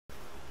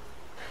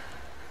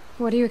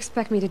What do you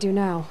expect me to do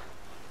now?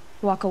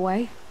 Walk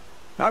away?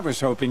 I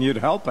was hoping you'd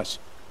help us.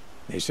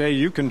 They say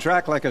you can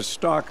track like a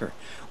stalker.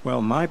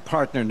 Well, my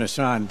partner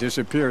Nassan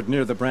disappeared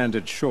near the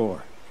branded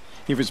shore.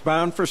 He was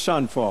bound for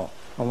Sunfall,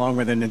 along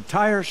with an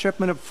entire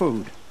shipment of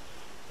food.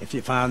 If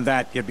you found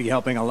that, you'd be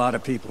helping a lot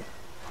of people.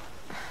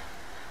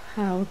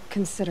 I'll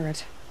consider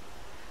it.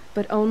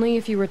 But only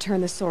if you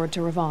return the sword to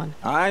Ravon.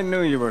 I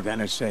knew you were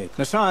gonna say it.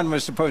 Nassan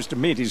was supposed to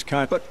meet his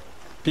but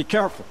be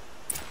careful.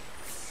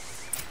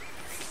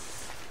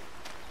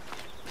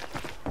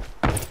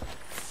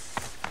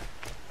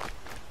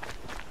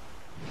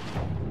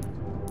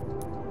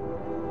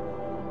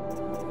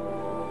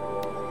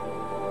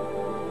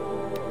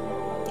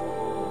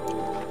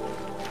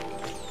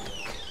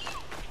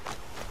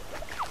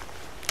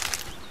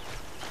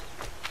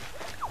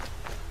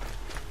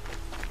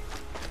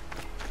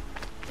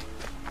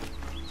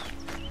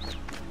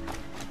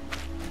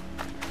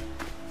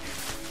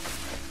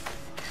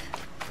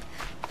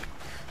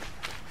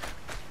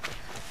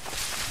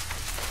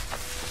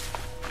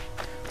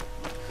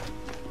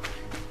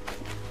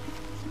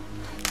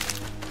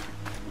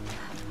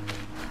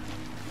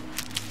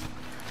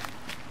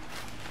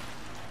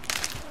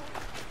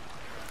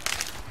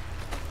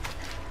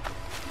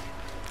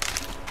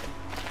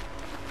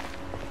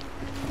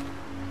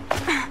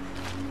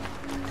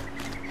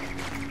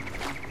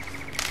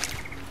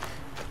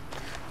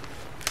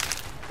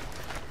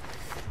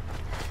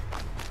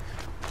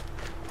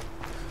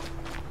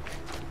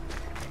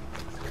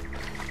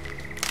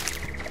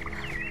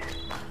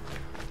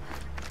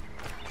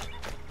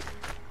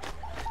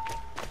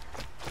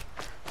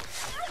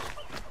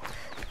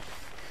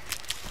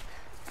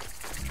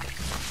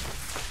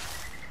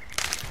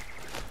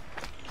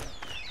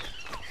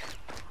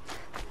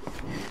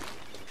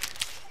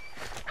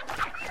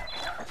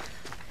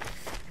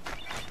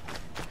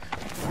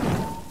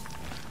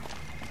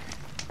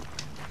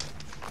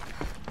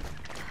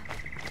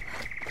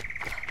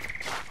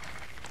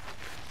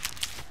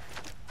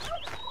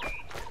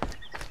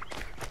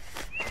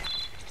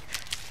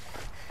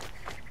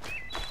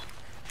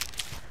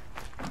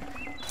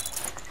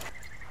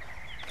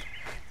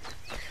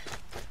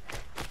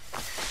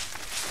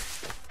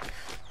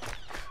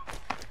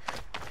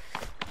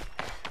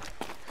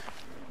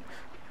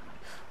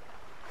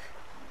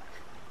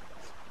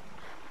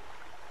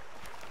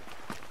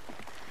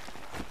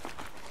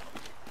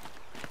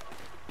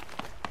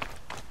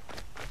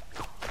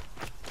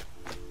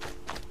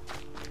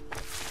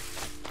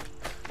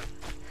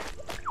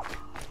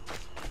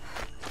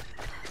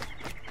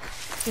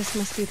 This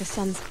must be the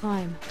sun's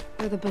climb,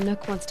 where the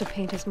Banuk wants to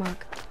paint his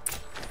mark.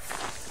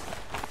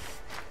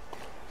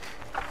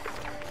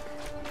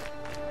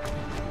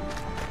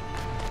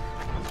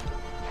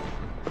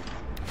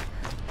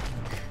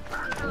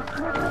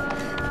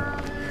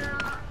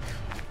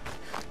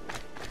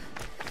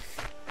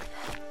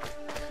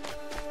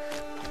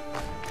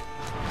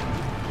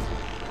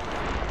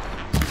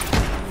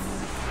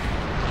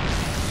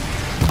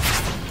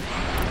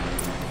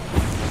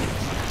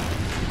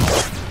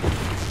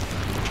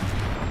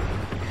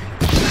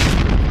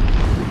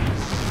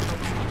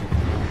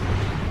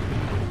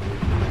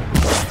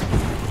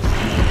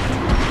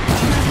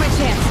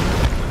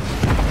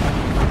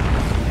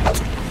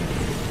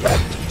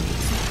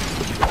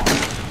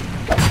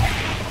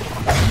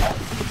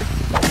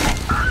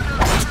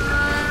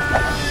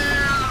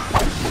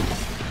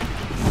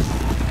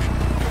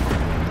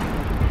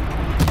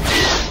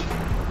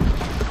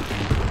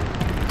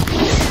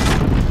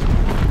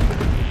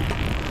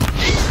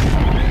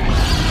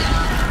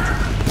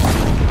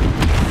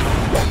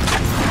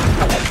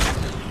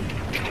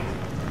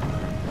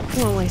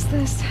 Won't waste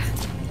this.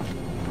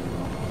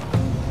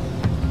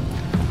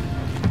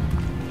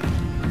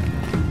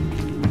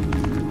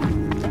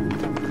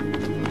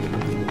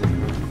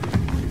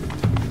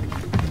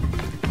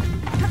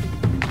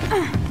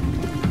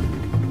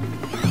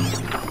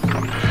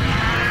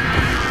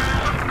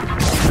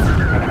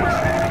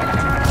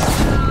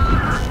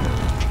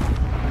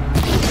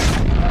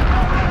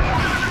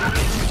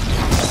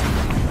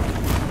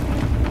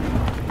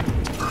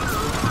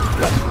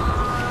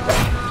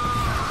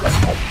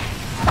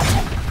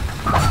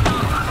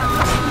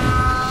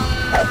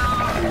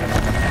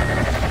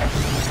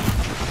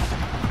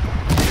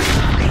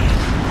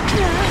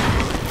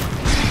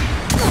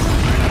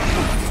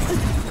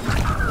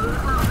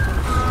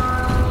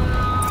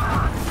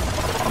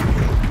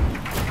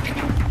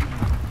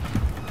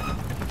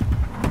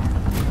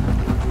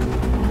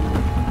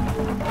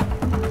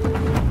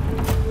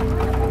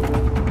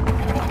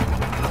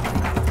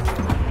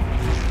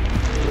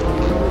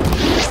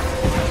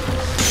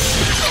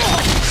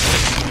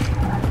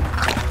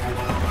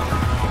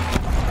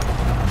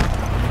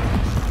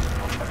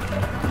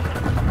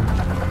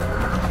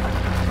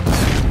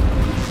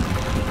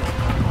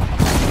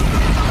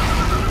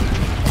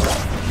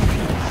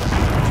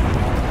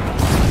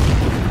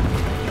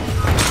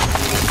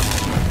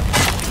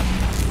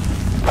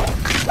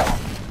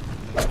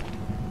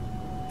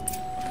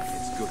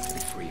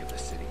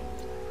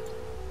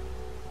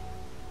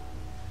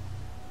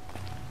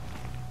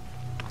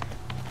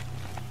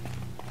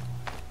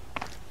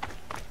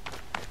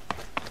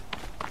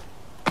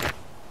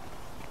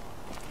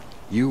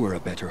 You were a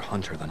better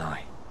hunter than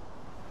I.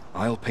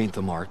 I'll paint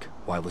the mark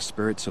while the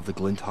spirits of the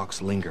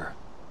Glinthawks linger.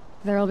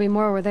 There'll be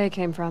more where they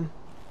came from.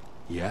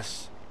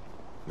 Yes,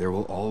 there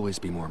will always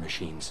be more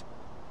machines.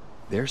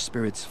 Their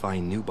spirits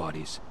find new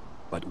bodies,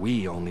 but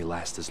we only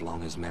last as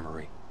long as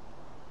memory.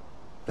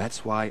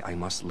 That's why I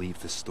must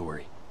leave this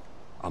story.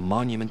 A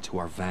monument to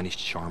our vanished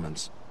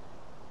shamans,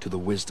 to the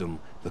wisdom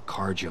the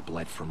Karja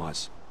bled from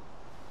us.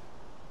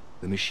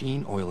 The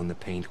machine oil in the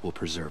paint will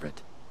preserve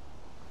it.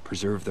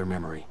 Preserve their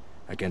memory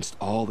against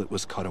all that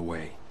was cut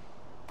away.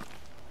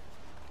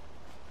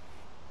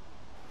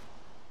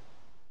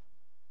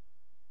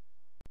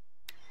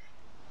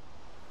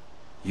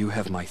 You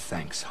have my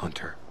thanks,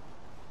 Hunter.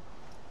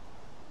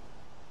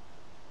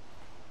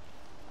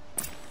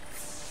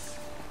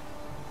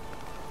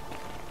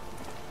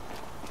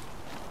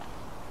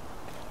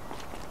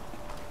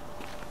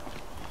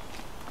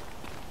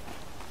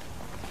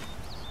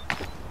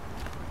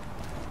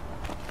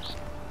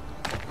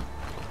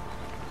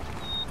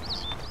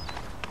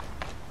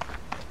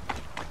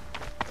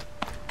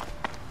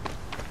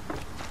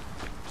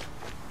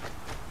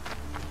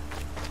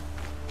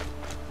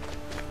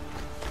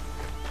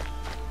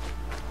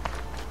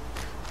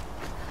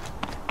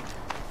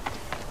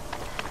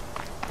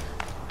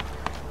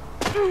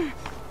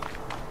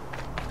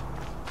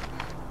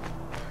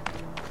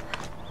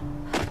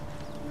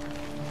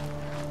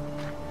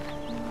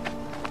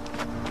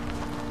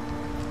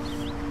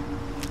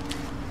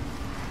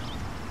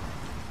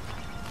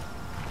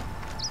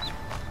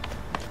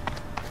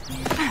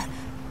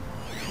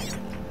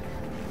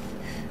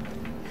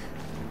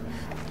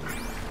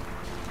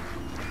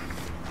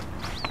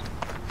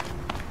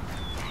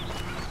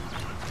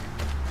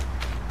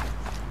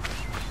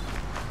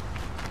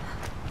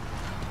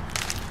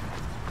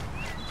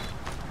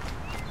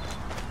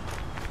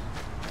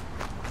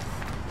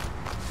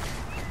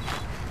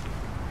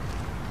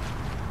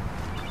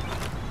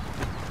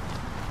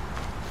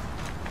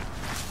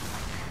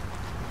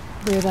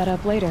 Clear that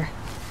up later.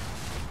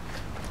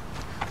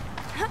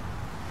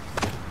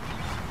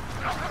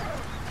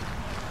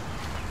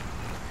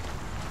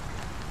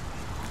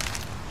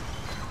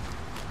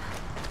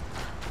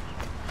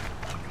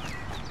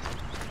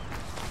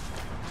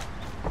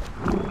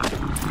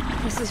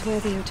 This is where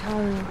the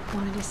Utaru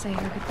wanted to say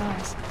her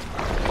goodbyes.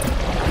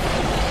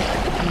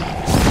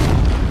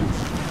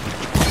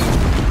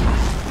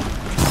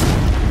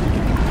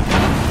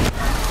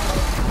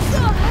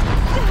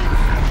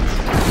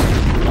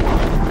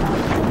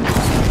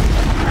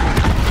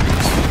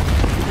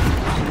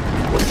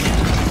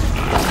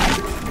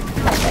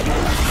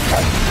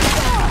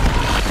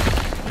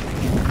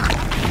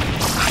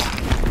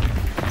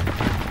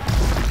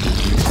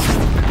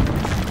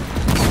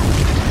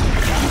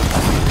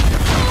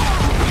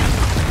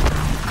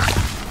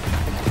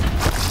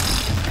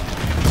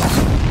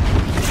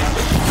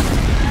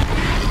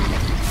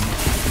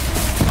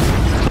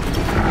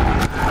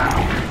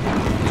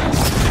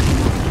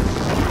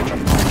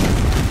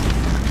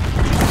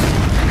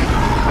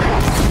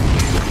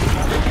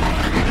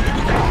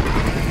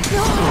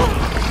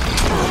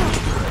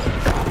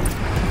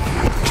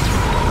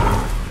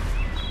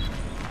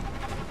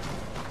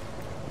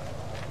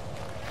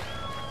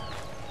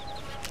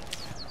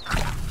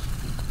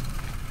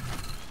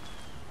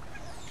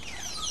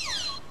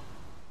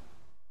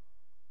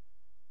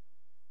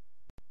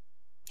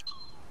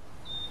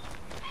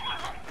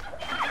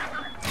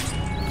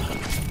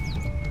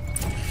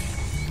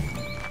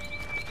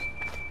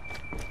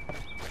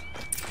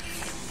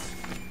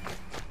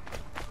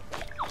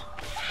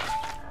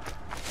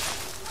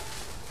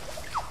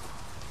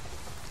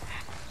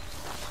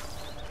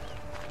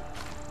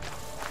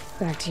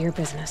 Back to your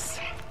business.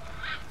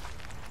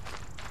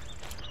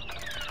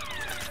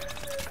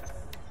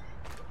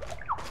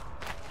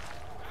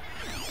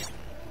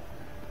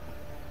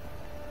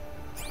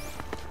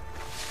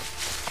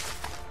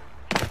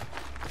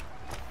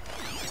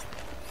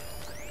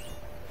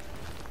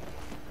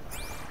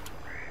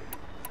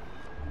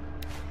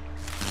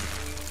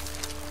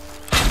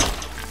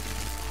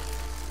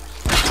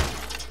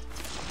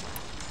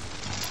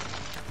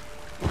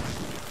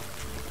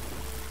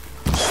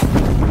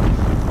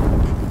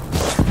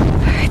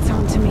 It's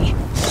on to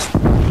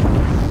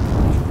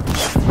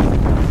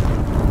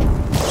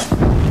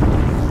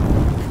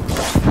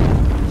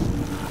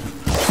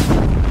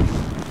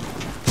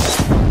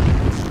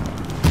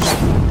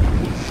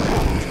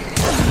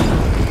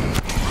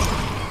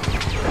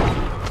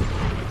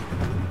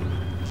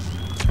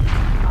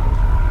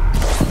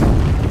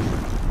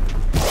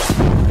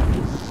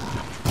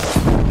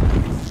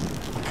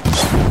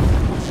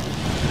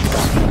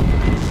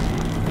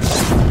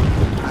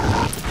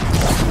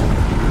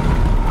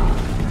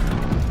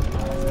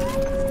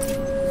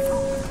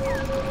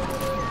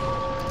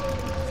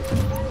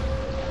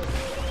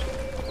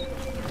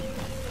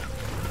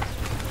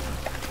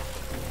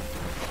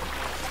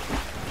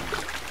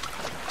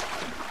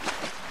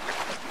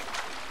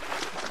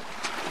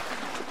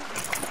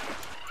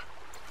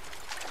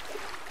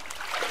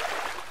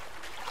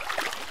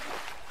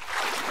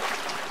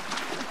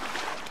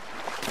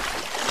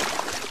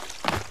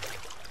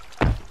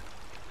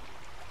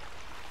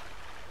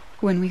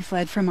When we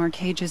fled from our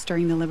cages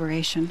during the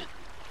liberation,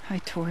 I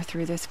tore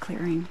through this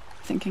clearing,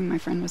 thinking my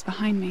friend was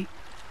behind me.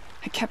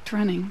 I kept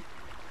running,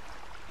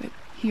 but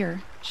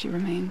here she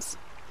remains.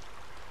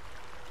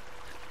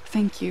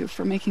 Thank you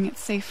for making it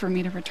safe for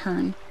me to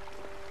return.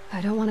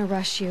 I don't want to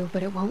rush you,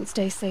 but it won't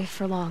stay safe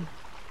for long.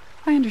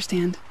 I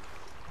understand.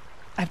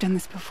 I've done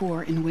this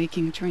before in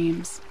waking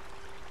dreams.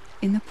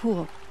 In the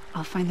pool,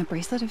 I'll find the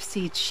bracelet of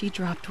seeds she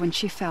dropped when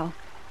she fell.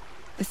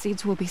 The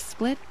seeds will be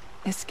split,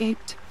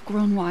 escaped,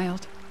 grown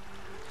wild.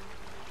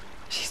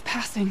 She's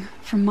passing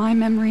from my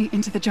memory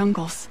into the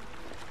jungles.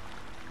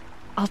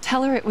 I'll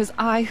tell her it was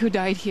I who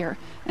died here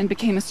and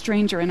became a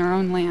stranger in our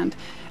own land,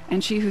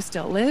 and she who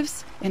still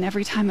lives in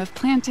every time of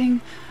planting,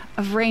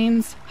 of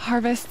rains,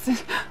 harvests,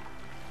 and...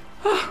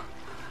 Oh.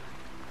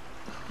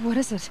 What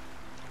is it?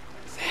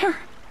 There.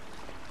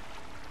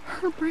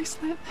 Her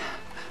bracelet.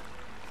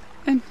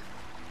 And...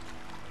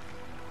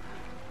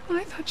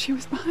 I thought she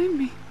was behind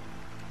me.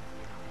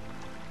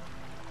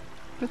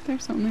 But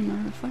there's only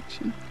my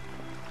reflection.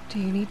 Do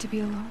you need to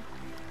be alone?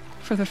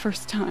 For the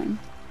first time,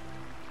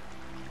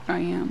 I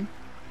am.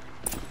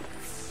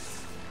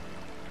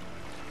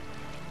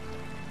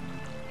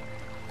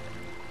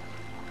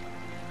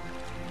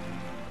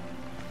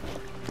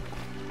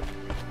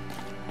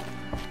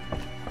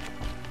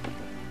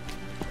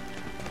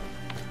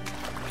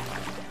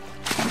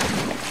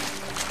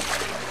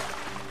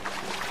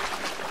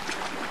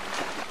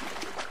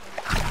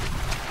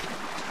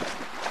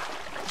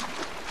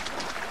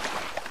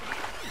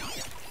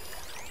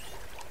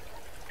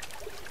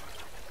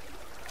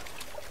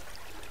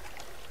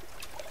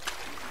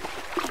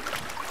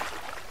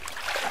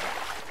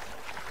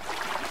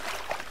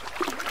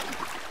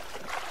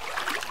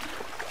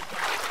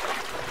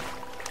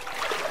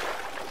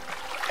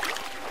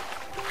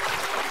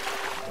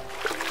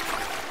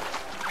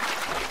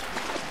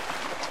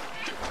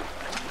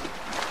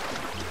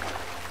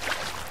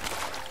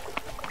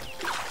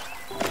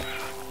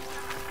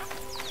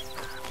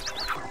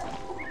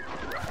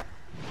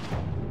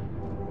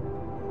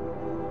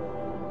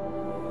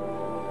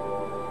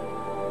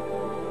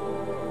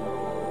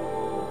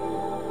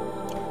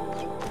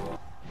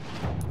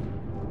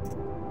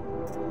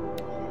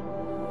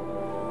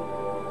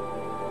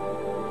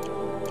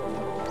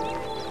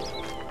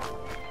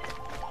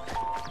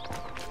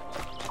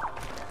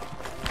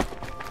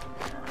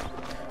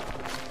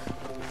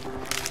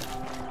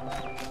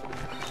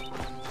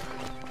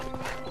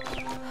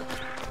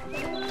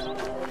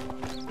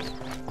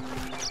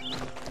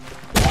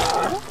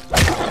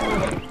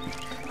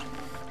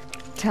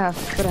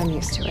 Tough, but I'm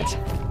used to it.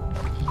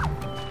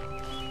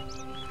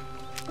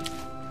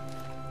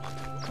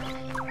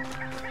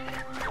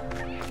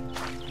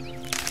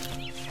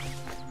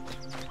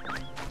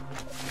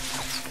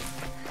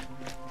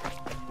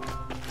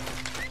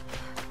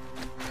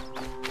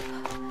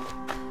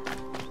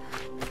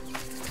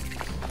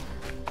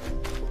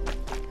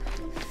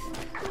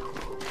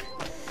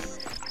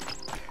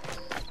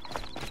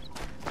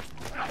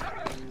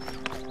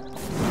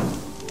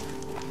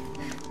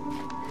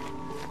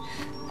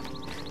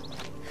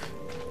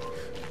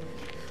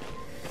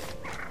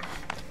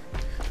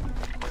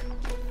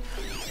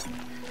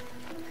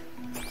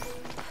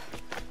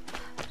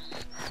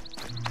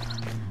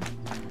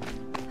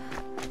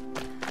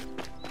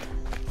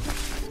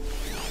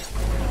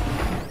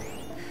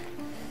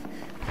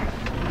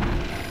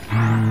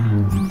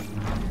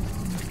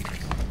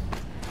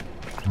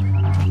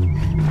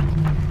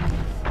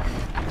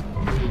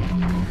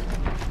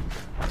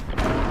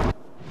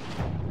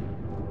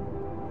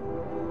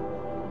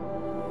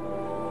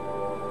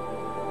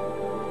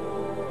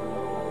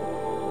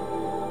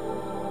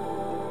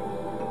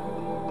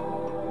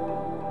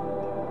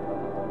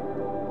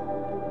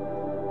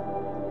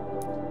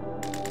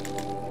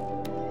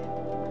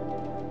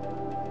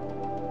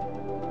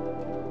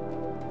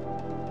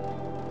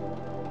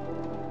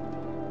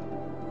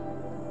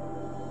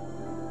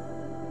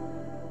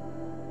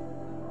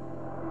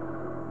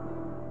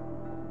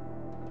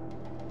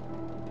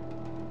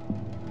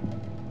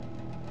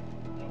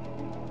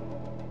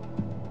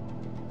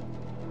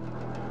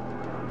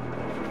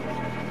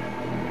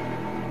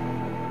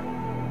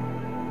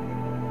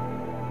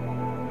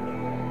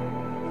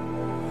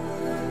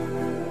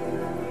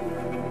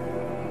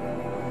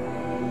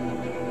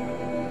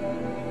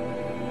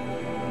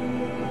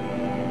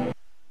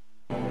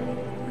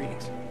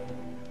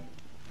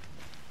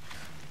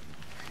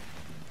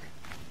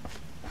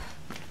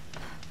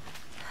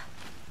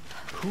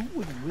 Who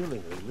would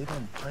willingly live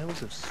on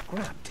piles of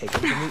scrap taken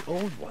from the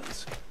old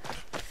ones?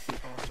 The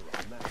author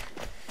of that.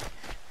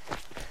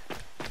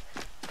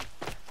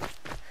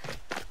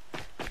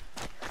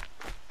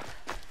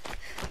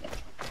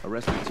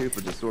 Arrested two for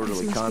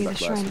disorderly This must be the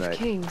conduct last Shrine of night.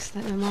 Kings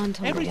that Naman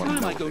told Every me time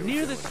about. I go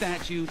near the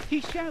statue,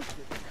 he shouts.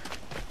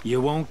 You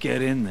won't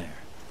get in there.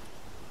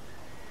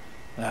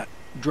 That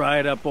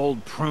dried-up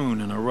old prune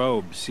in a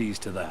robe sees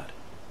to that.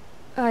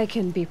 I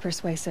can be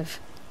persuasive.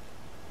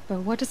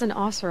 But what does an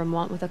Oseram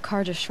want with a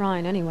Karja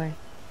shrine, anyway?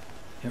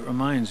 It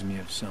reminds me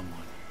of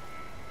someone.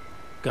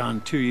 Gone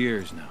 2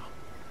 years now.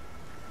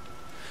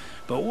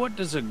 But what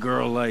does a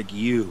girl like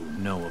you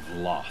know of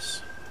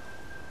loss?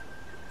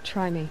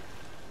 Try me.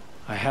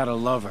 I had a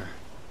lover.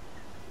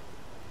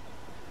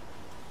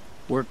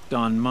 Worked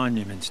on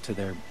monuments to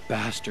their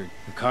bastard.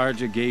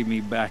 Karja gave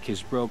me back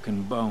his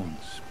broken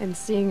bones. And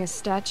seeing a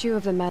statue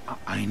of the man...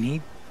 I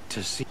need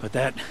to see... But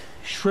that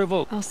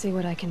shriveled... I'll see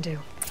what I can do.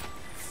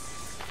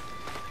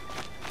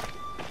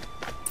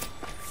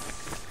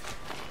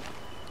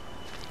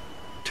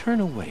 Turn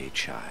away,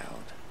 child.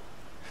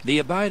 The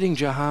abiding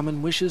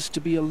Jahaman wishes to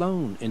be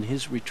alone in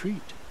his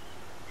retreat.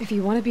 If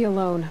you want to be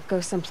alone,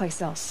 go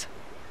someplace else.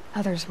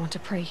 Others want to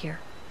pray here.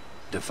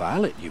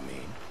 Defile it, you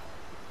mean?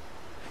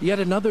 Yet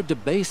another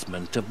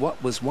debasement of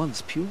what was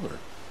once pure.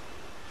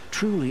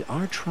 Truly,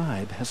 our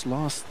tribe has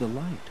lost the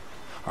light.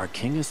 Our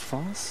king is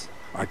false,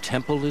 our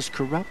temple is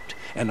corrupt,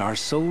 and our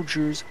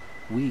soldiers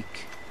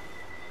weak.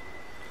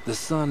 The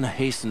sun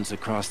hastens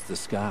across the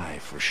sky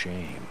for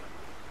shame.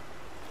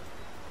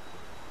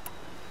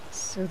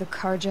 So the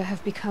Karja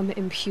have become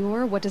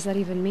impure? What does that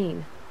even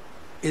mean?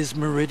 Is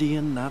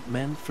Meridian not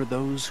meant for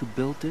those who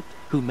built it,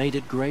 who made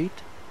it great?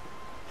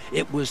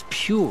 It was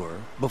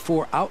pure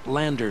before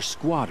outlander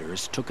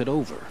squatters took it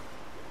over.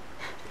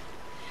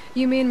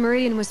 You mean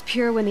Meridian was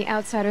pure when the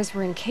outsiders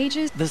were in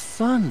cages? The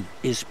sun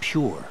is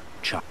pure,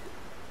 child.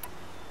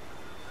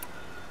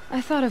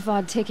 I thought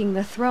Avad taking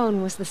the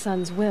throne was the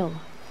sun's will.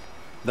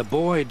 The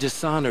boy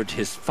dishonored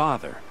his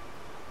father.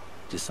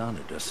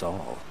 Dishonored us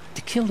all.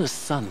 To kill his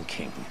sun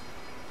king.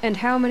 And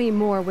how many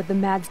more would the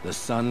mad... The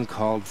sun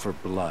called for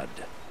blood.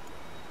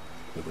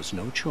 There was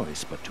no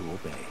choice but to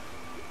obey.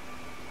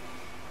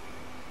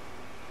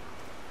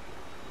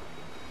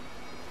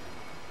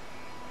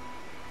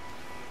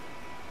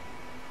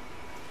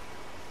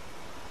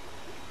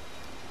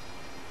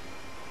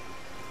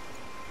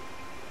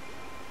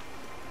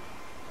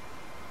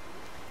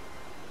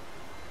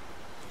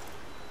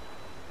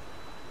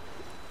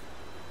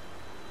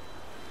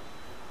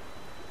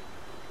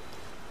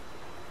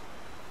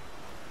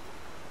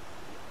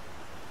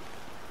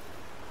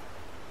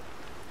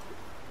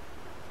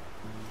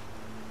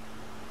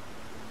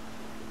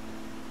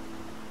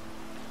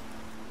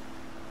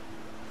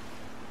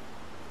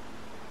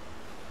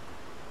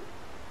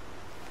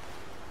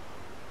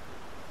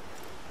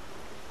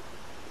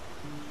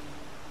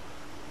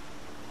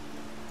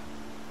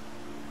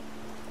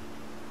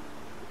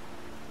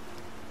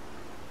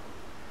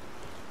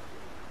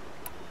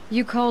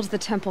 You called the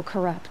temple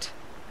corrupt,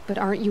 but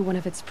aren't you one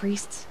of its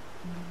priests?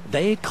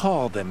 They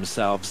call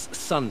themselves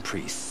sun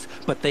priests,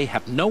 but they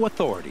have no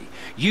authority.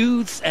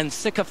 Youths and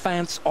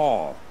sycophants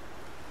all.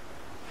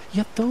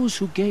 Yet those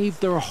who gave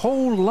their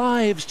whole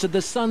lives to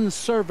the sun's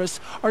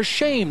service are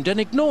shamed and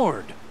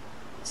ignored.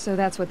 So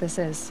that's what this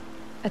is.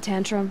 A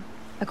tantrum?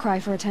 A cry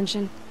for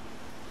attention?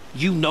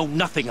 You know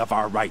nothing of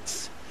our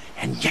rights,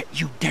 and yet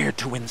you dare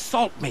to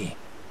insult me.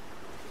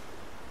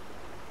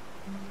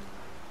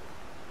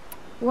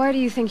 Why do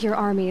you think your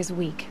army is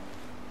weak?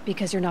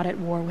 Because you're not at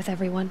war with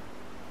everyone?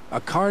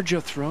 A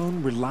Karja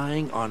throne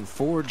relying on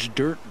forged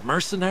dirt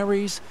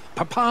mercenaries?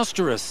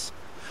 Preposterous!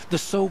 The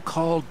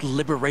so-called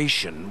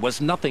liberation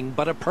was nothing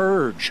but a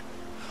purge.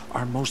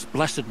 Our most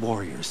blessed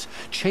warriors,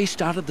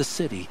 chased out of the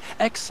city,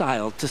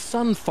 exiled to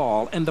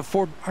Sunfall, and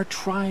our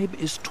tribe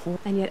is torn.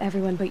 And yet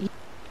everyone but you...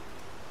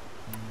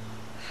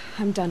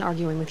 I'm done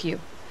arguing with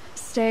you.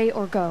 Stay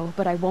or go,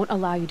 but I won't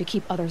allow you to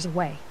keep others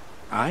away.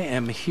 I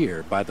am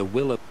here by the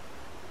will of...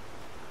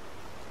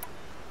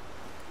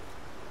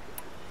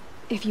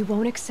 If you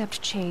won't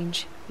accept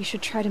change, you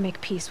should try to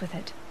make peace with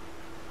it.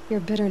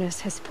 Your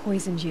bitterness has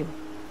poisoned you.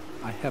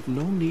 I have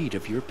no need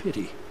of your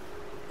pity.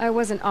 I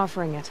wasn't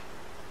offering it.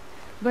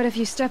 But if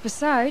you step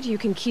aside, you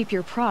can keep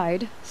your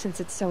pride, since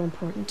it's so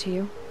important to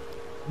you.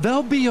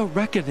 There'll be a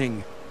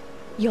reckoning.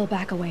 You'll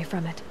back away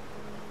from it.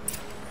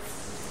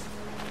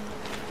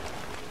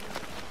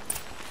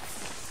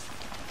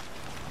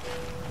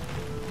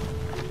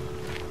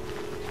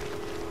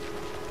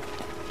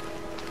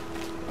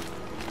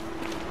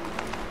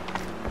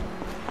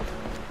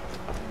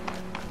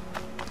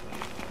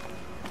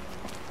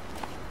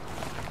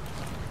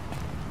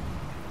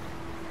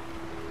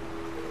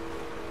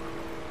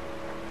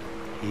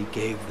 He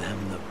gave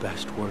them the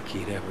best work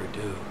he'd ever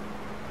do.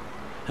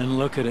 And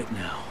look at it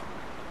now.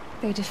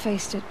 They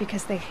defaced it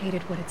because they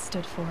hated what it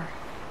stood for.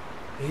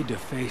 They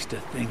defaced a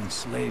thing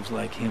slaves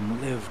like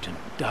him lived and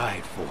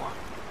died for.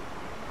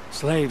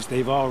 Slaves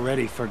they've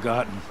already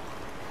forgotten.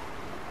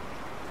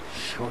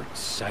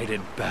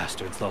 Short-sighted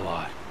bastards, the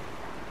lot.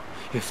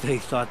 If they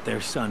thought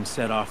their son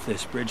set off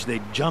this bridge,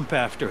 they'd jump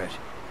after it.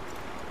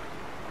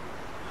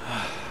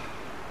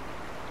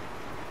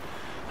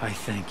 I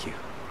thank you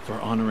for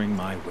honoring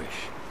my wish.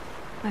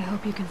 I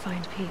hope you can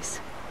find peace.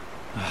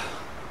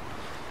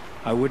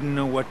 I wouldn't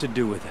know what to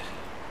do with it,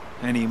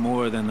 any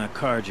more than the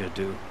Karja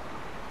do.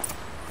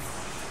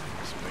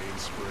 This main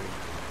spring.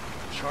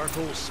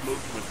 Charcoal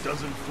smoked with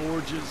dozen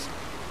forges.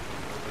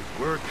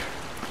 Big work.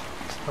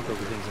 Hope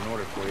everything's in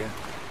order for you.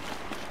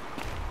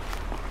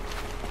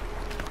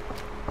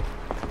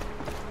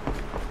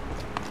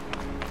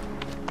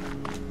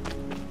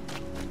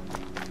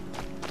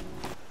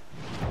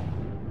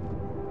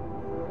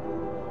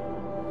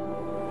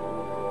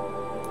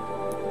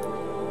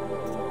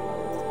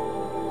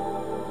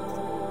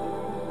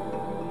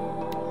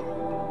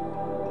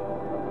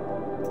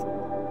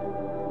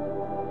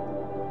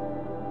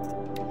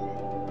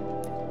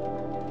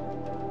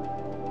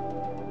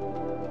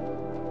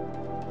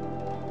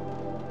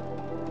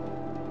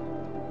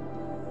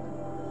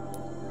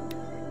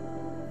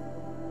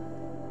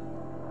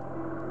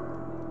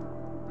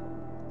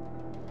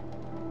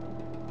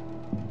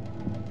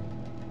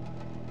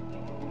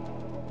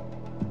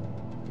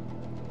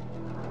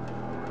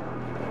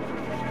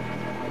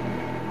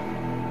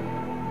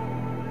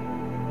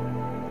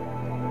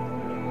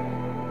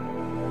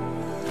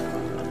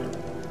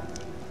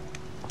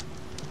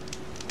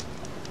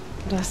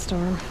 dust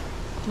storm.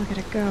 Look at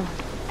it go.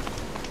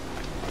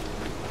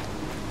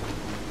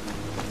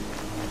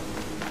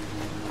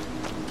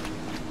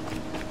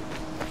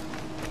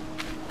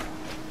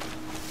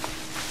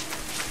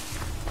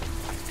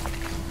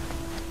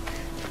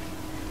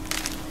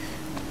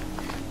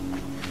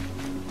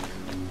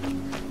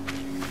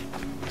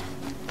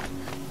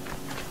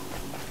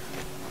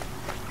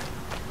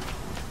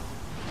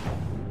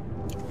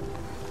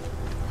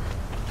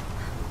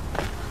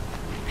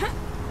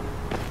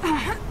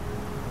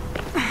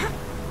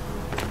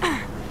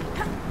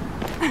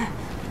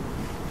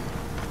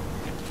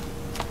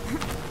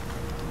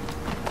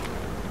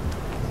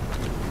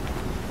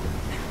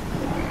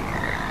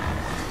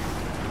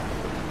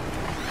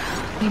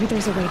 Maybe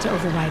there's a way to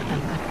override them,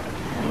 but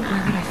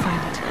where would I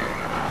find it?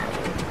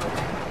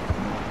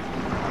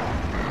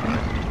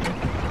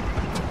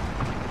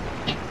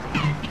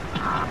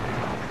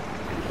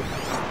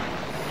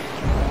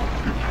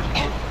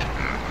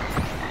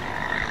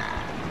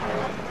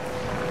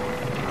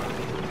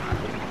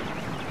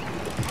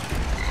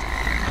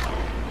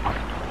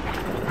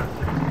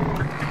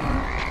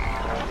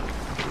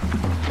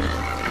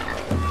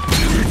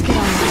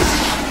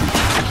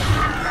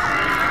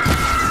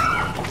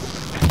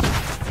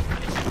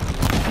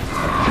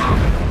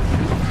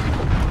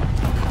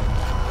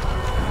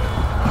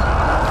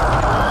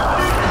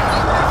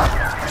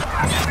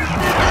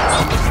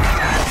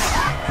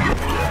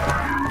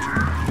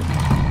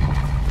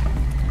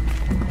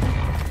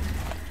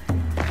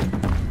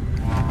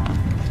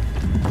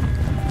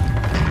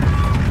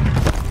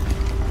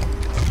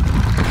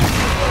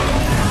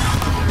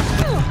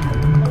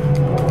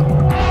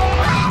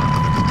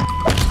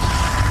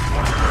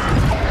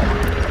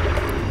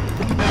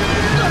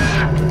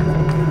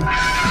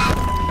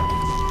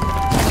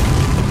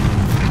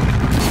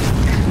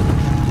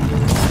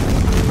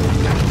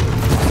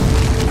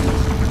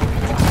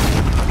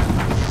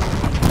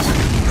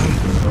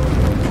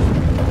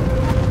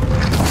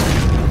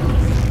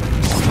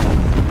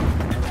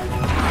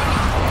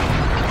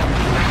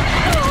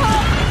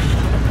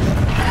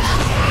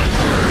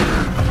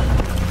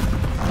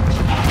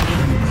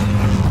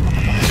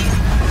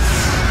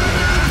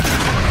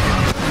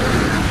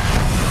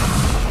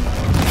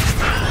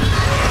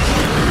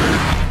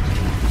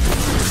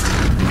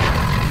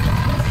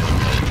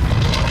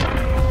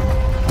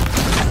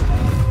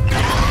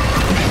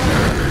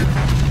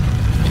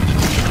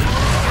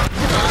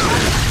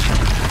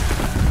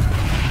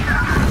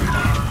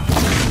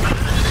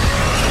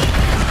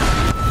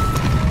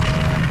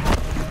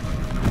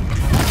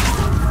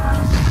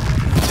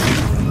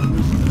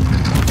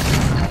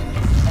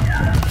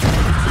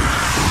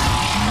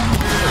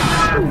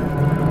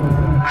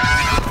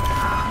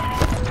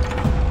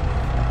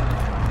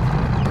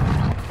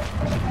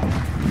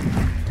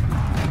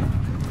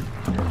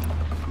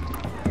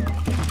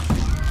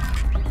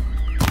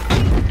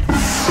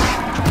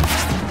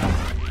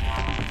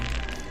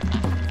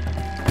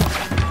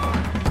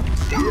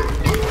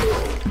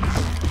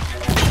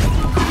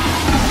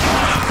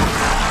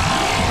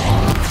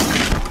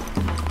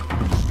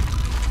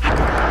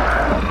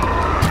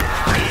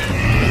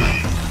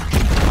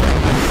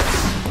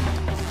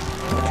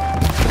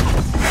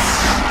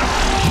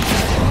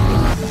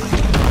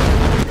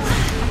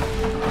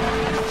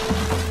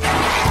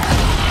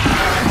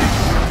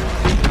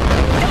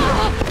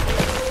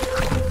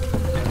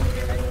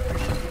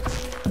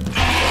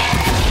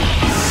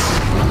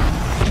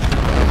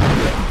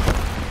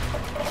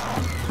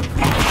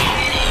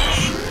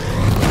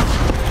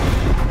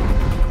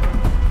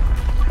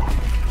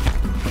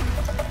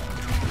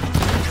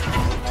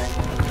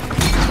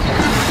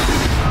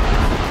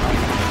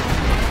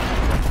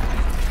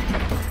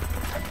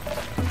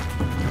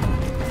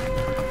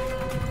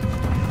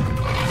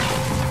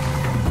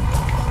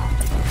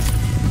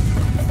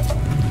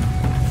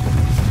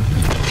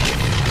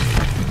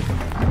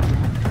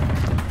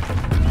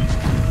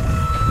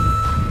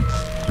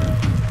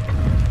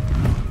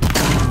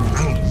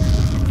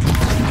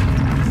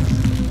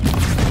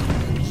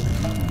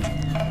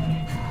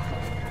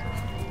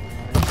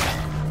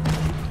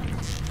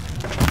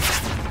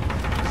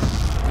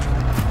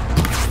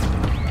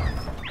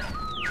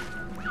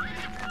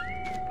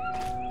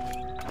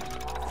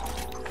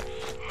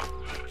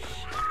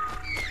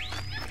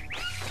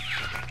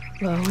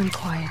 Low and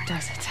quiet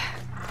does it.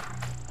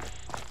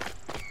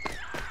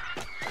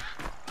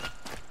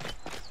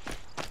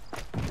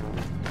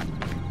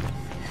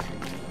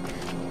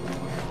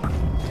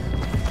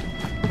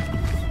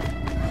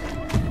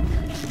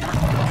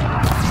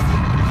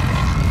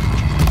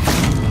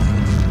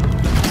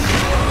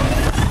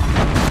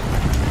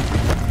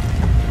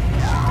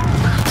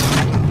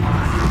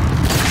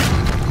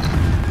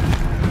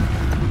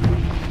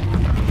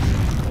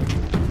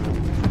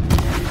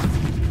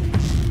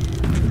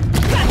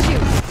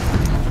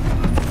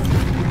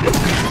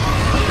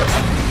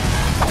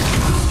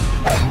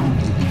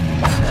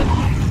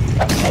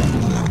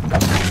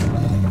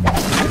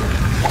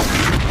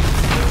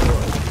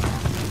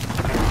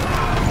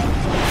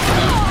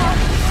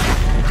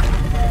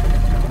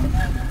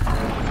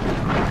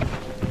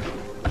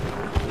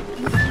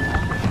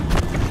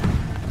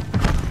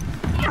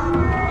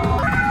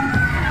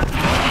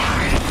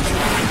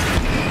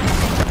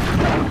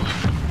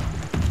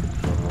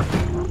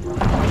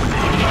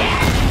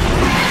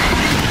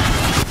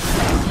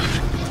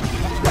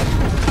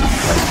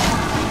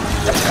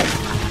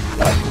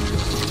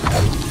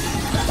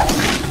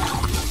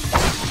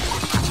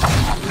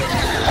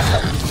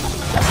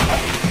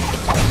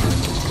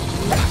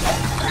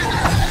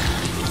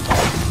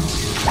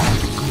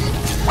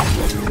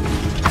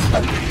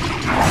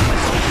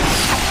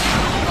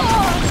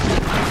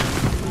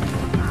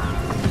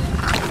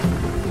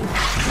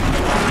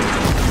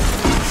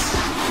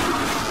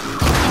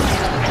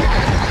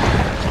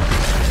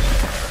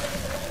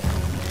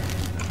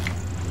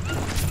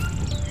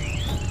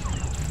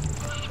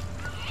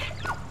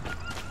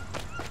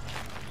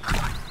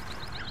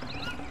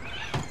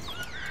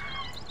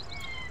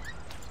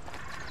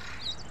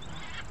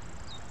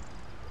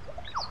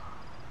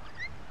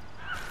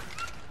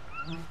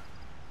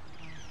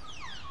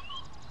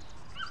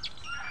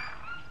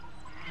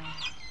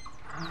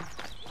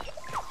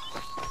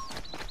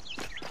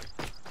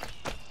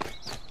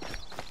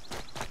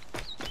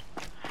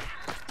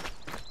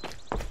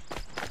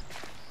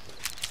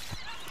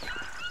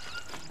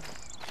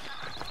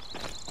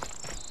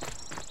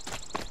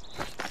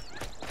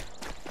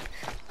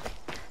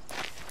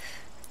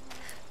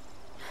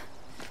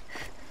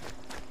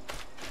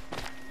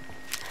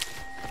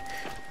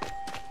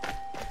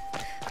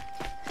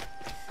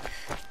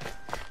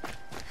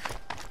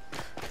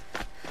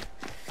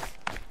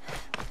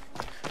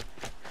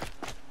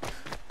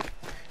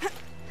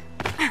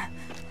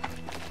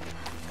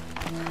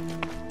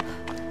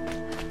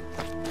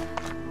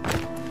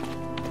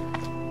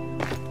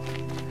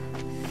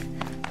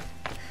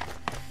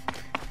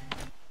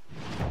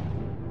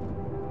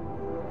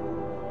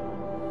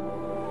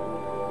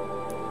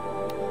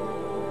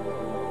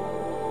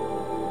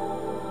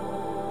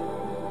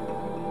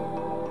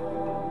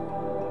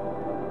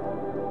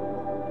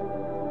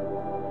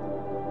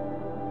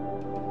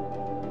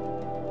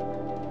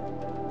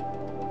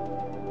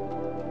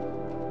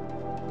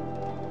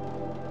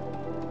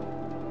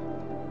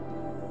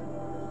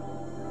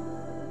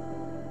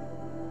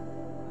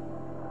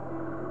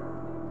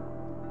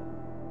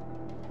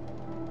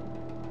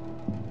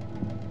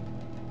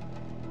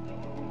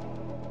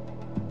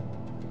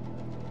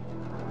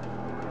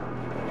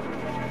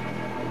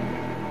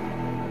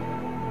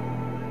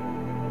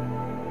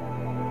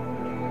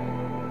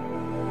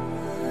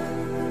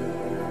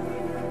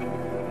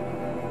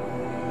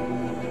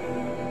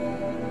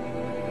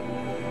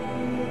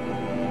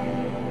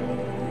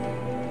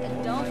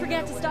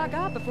 forget to stock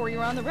up before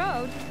you're on the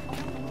road.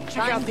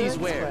 Check out these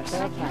wares.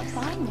 I can't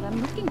find what I'm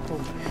looking for.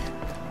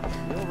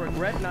 You'll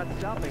regret not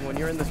stopping when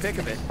you're in the thick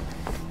of it.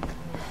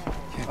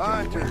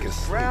 Hunters,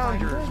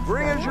 rounders,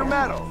 bring us your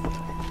metal.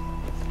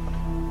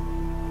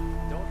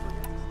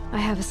 I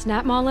have a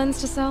snap maw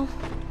lens to sell.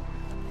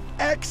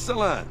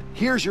 Excellent!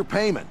 Here's your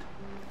payment.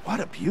 What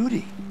a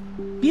beauty.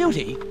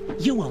 Beauty?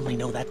 You only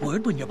know that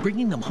word when you're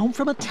bringing them home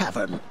from a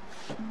tavern.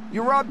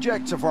 Your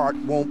objects of art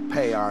won't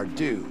pay our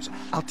dues.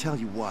 I'll tell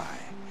you why.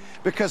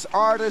 Because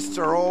artists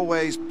are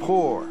always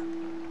poor.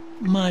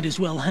 Might as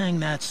well hang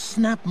that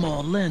snap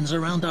maw lens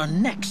around our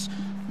necks.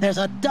 There's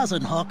a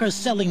dozen hawkers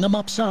selling them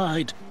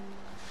upside.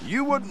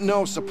 You wouldn't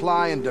know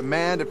supply and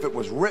demand if it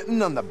was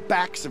written on the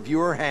backs of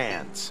your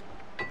hands.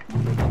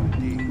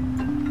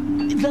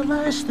 The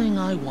last thing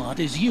I want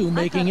is you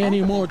making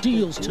any more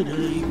deals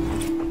today.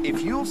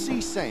 If you'll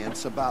see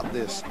sense about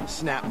this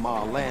snap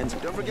maw lens,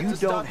 Don't forget to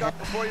stock up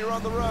before you're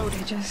on the road.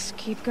 I just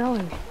keep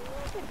going.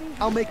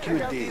 I'll make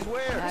you a deal.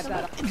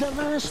 The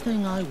last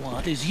thing I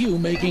want is you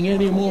making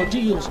any more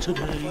deals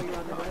today.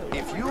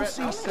 If you'll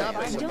see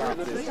sense about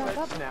this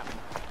snap...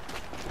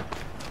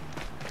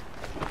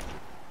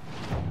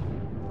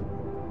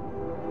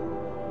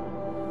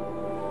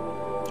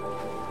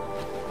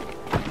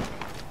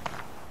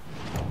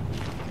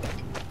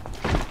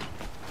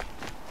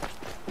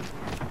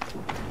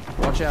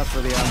 Watch out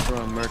for the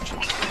Afro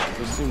merchants.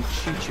 They'll soon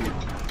cheat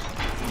you.